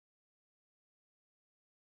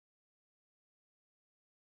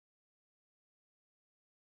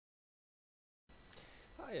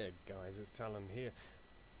Hiya guys, it's Talon here,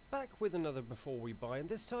 back with another Before We Buy, and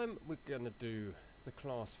this time we're going to do the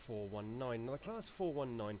Class 419. Now the Class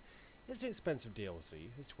 419 is an expensive DLC,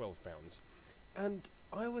 it's £12, and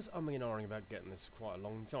I was umming and ahhing about getting this for quite a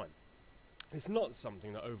long time. It's not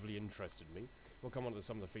something that overly interested me. We'll come on to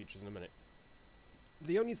some of the features in a minute.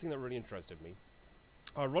 The only thing that really interested me,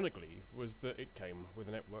 ironically, was that it came with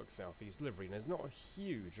a Network Southeast livery, and there's not a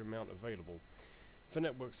huge amount available for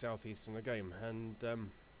Network Southeast in the game, and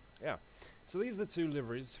yeah, so these are the two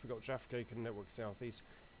liveries. We've got Jaffa Cake and Network Southeast.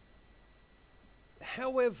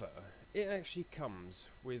 However, it actually comes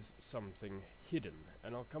with something hidden,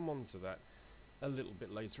 and I'll come on to that a little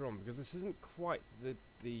bit later on, because this isn't quite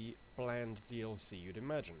the bland DLC you'd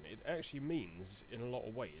imagine. It actually means, in a lot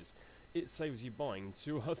of ways, it saves you buying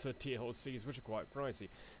two other DLCs which are quite pricey.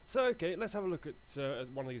 So okay, let's have a look at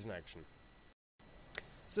one of these in action.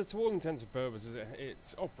 So to all intents and purposes,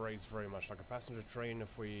 it operates very much like a passenger train.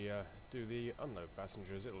 If we do the unload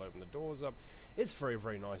passengers, it'll open the doors up. It's very,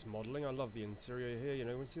 very nice modelling. I love the interior here. You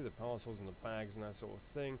know, we can see the parcels and the bags and that sort of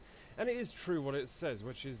thing. And it is true what it says,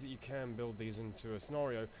 which is that you can build these into a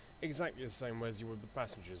scenario exactly the same way as you would with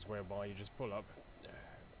passengers, whereby you just pull up,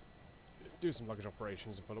 do some luggage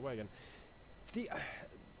operations and pull away again.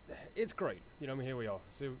 It's great. You know, I mean, here we are.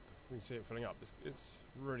 So we can see it filling up. It's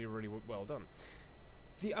really, really well done.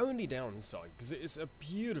 The only downside, because it is a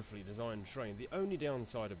beautifully designed train, the only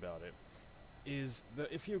downside about it is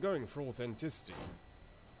that if you're going for authenticity,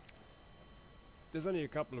 there's only a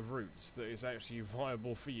couple of routes that is actually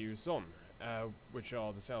viable for use on, which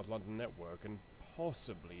are the South London network and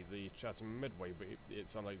possibly the Chatham Medway, but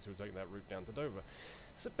it's unlikely to take that route down to Dover.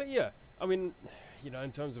 So, but yeah, I mean, you know,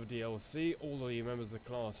 in terms of a DLC, all the members of the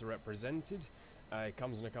class are represented. It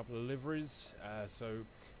comes in a couple of liveries, so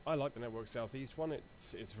I like the Network Southeast one.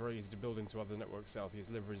 It's very easy to build into other Network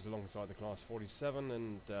Southeast liveries alongside the Class 47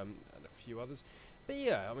 and a few others. But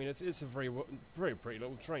yeah, I mean, it's a very pretty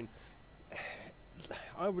little train.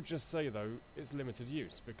 I would just say though, it's limited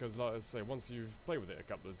use, because like I say, once you've played with it a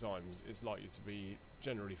couple of times, it's likely to be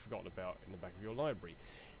generally forgotten about in the back of your library.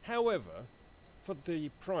 However, for the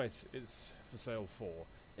price it's for sale for,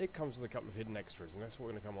 it comes with a couple of hidden extras, and that's what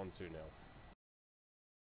we're going to come on to now.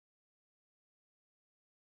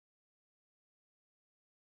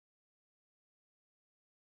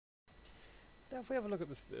 Now if we have a look at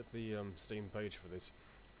the Steam page for this,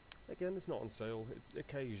 again, it's not on sale. It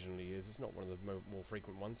occasionally is. It's not one of the more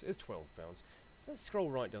frequent ones. It's £12. Let's scroll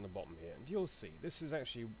right down the bottom here, and you'll see this is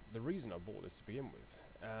actually the reason I bought this to begin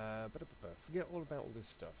with. But forget all about all this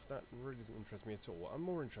stuff. That really doesn't interest me at all. I'm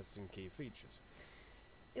more interested in key features.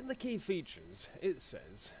 In the key features, it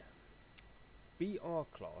says BR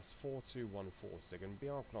Class 4214 SIG and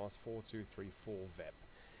BR Class 4234 VEP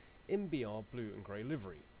in BR blue and grey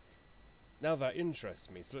livery. Now that interests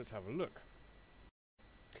me, so let's have a look.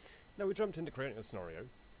 Now we jumped into creating a scenario.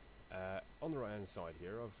 On the right hand side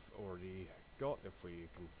here I've already got, if we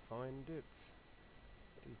can find it,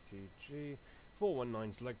 ATG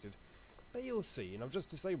 419 selected. But you'll see, and I've just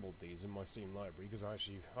disabled these in my Steam library because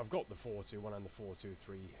I've got the 421 and the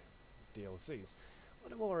 423 DLCs.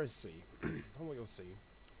 What I see, and what you'll see,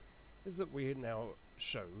 is that we now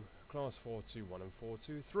show Class 421 and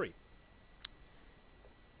 423.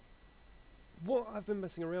 What I've been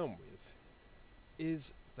messing around with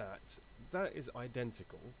is that is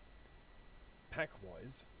identical,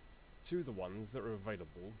 pack-wise, to the ones that are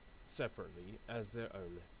available separately as their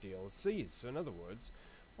own DLCs. So in other words,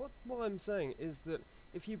 what I'm saying is that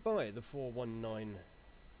if you buy the 419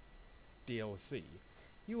 DLC,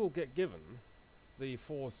 you will get given the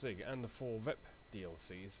 4 SIG and the 4 VEP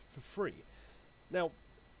DLCs for free. Now,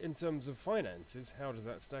 in terms of finances, how does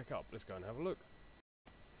that stack up? Let's go and have a look.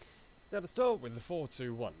 Now to start with the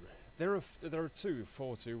 421, there are two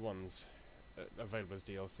 421s available as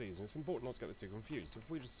DLCs, and it's important not to get the two confused. So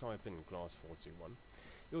if we just type in Class 421,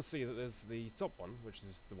 you'll see that there's the top one, which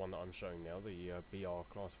is the one that I'm showing now, the BR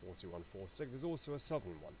Class 4214 SIG. There's also a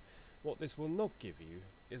Southern one. What this will not give you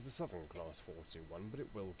is the Southern Class 421, but it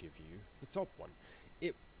will give you the top one.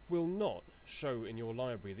 It will not show in your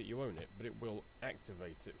library that you own it, but it will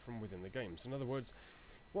activate it from within the game. So in other words,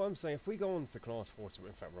 what I'm saying, if we go on to the Class 421,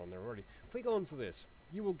 in fact we're on there already, if we go on to this,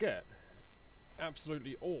 you will get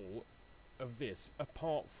absolutely all of this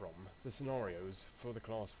apart from the scenarios for the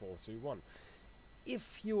Class 421.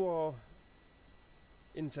 If you are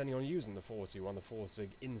intending on using the 421, the 4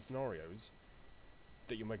 SIG in scenarios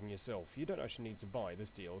that you're making yourself, you don't actually need to buy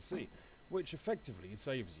this DLC, which effectively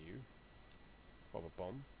saves you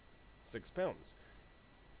 £6.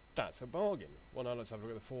 That's a bargain. Well, now let's have a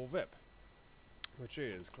look at the 4 VEP, which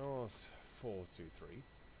is Class 423,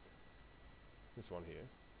 this one here,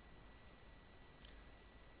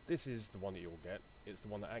 This is the one that you'll get. It's the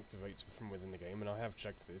one that activates from within the game, and I have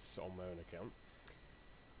checked this on my own account.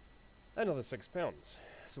 Another £6.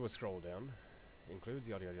 So we'll scroll down. Includes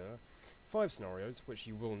yada yada yada. 5 scenarios, which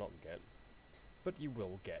you will not get, but you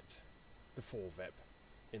will get the 4 VEP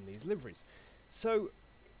in these liveries. So,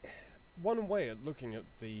 one way at looking at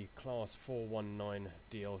the Class 419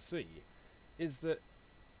 DLC is that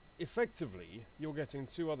effectively you're getting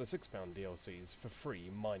 2 other £6 DLCs for free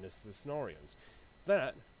minus the scenarios.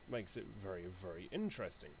 That makes it very, very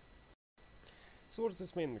interesting. So what does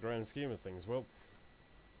this mean in the grand scheme of things? Well,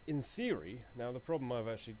 in theory, now the problem I've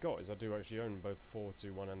actually got is I do actually own both the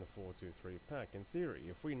 421 and the 423 pack. In theory,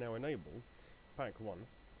 if we now enable pack 1,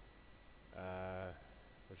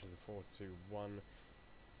 which is the 421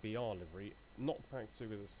 BR livery, not pack 2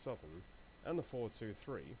 because it's Southern, and the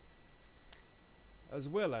 423, as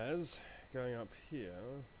well as going up here,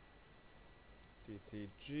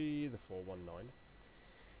 DTG, the 419,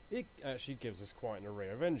 it actually gives us quite an array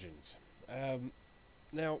of engines.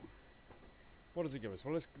 Now, what does it give us?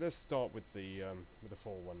 Well, let's start with the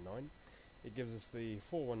 419. It gives us the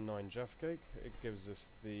 419 Jaffa Cake. It gives us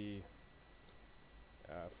the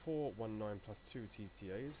 419 plus 2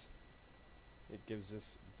 TTAs. It gives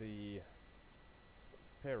us the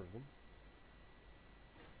pair of them.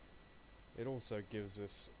 It also gives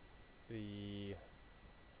us the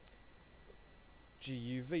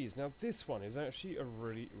GUVs. Now this one is actually a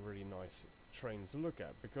really, really nice train to look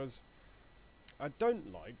at, because I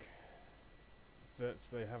don't like that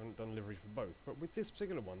they haven't done livery for both, but with this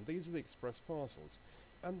particular one, these are the express parcels,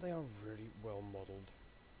 and they are really well modelled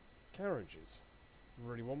carriages.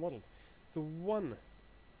 Really well modelled. The one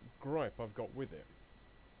gripe I've got with it,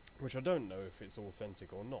 which I don't know if it's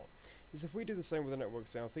authentic or not, is if we do the same with the Network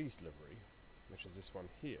Southeast livery, which is this one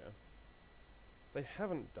here, they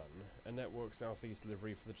haven't done a Network Southeast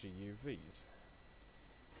livery for the GUVs.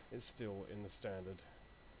 It's still in the standard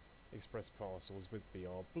express parcels with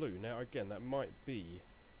BR Blue. Now again, that might be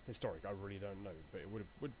historic, I really don't know, but it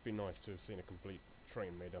would be nice to have seen a complete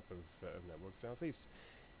train made up of Network Southeast.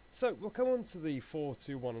 So we'll come on to the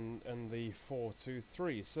 421 and the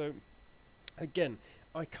 423. So again,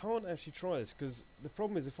 I can't actually try this because the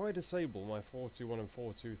problem is if I disable my 421 and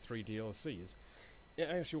 423 DLCs, it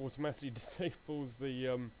actually automatically disables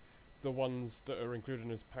the ones that are included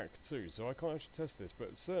in as pack 2, so I can't actually test this,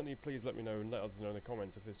 but certainly please let me know and let others know in the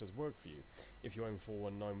comments if this does work for you, if you own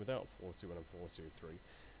 419 without 421 and 423.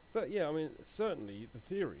 But yeah, I mean, certainly the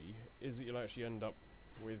theory is that you'll actually end up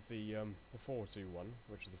with the 421,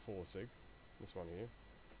 which is the 4 sig, this one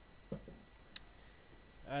here,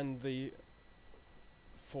 and the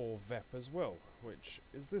 4 VEP as well, which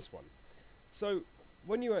is this one. So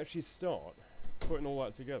when you actually start putting all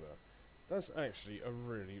that together, that's actually a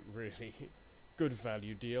really, really good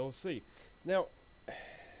value DLC. Now,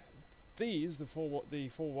 these, the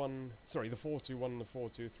 421 and the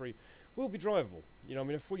 423, will be drivable. You know, I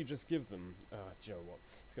mean, if we just give them, do you know what?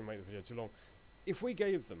 It's going to make the video too long. If we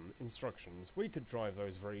gave them instructions, we could drive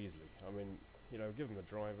those very easily. I mean, you know, give them a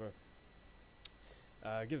driver,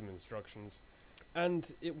 give them instructions,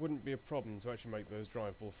 and it wouldn't be a problem to actually make those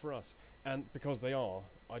drivable for us. And because they are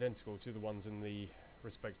identical to the ones in the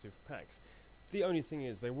respective packs. The only thing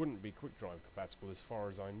is they wouldn't be quick drive compatible as far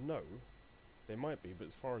as I know. They might be, but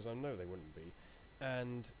as far as I know they wouldn't be.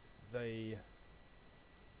 And they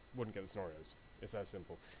wouldn't get the scenarios. It's that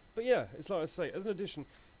simple. But yeah, it's like I say, as an addition,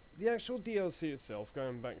 the actual DLC itself,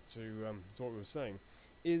 going back to what we were saying,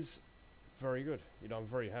 is very good. You know, I'm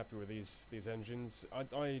very happy with these engines.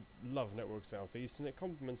 I love Network Southeast, and it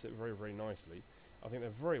complements it very, very nicely. I think they're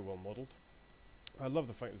very well modelled. I love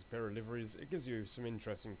the fact there's a pair of liveries. It gives you some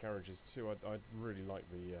interesting carriages too. I really like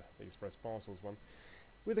the Express Parcels one,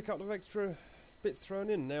 with a couple of extra bits thrown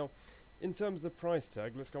in. Now, in terms of the price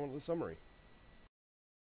tag, let's go on to the summary.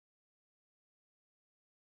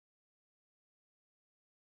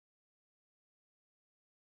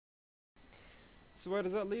 So where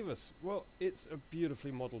does that leave us? Well, it's a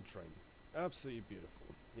beautifully modelled train. Absolutely beautiful.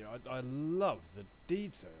 You know, I love the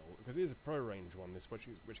detail, because it is a pro range one, this, which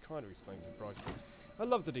kind of explains the price. I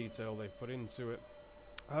love the detail they've put into it.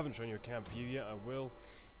 I haven't shown you a cab view yet, I will.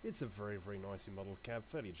 It's a very, very nicely modelled cab,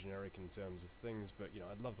 fairly generic in terms of things, but you know,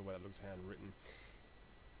 I love the way it looks handwritten.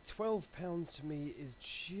 £12 to me is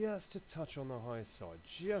just a touch on the high side,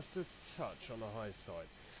 just a touch on the high side.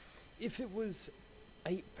 If it was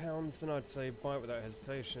 £8, then I'd say buy it without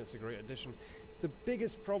hesitation, it's a great addition. The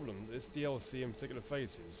biggest problem that this DLC in particular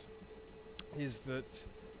faces is that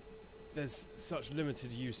there's such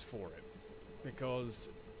limited use for it, because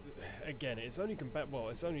again, it's only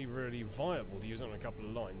it's only really viable to use it on a couple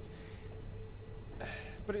of lines,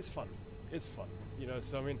 but it's fun. it's fun, you know.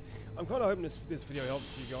 So I mean, I'm kind of hoping this video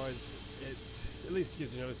helps you guys. It at least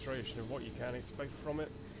gives you an illustration of what you can expect from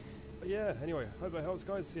it. But yeah, anyway, hope that helps,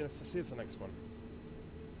 guys. See you for the next one.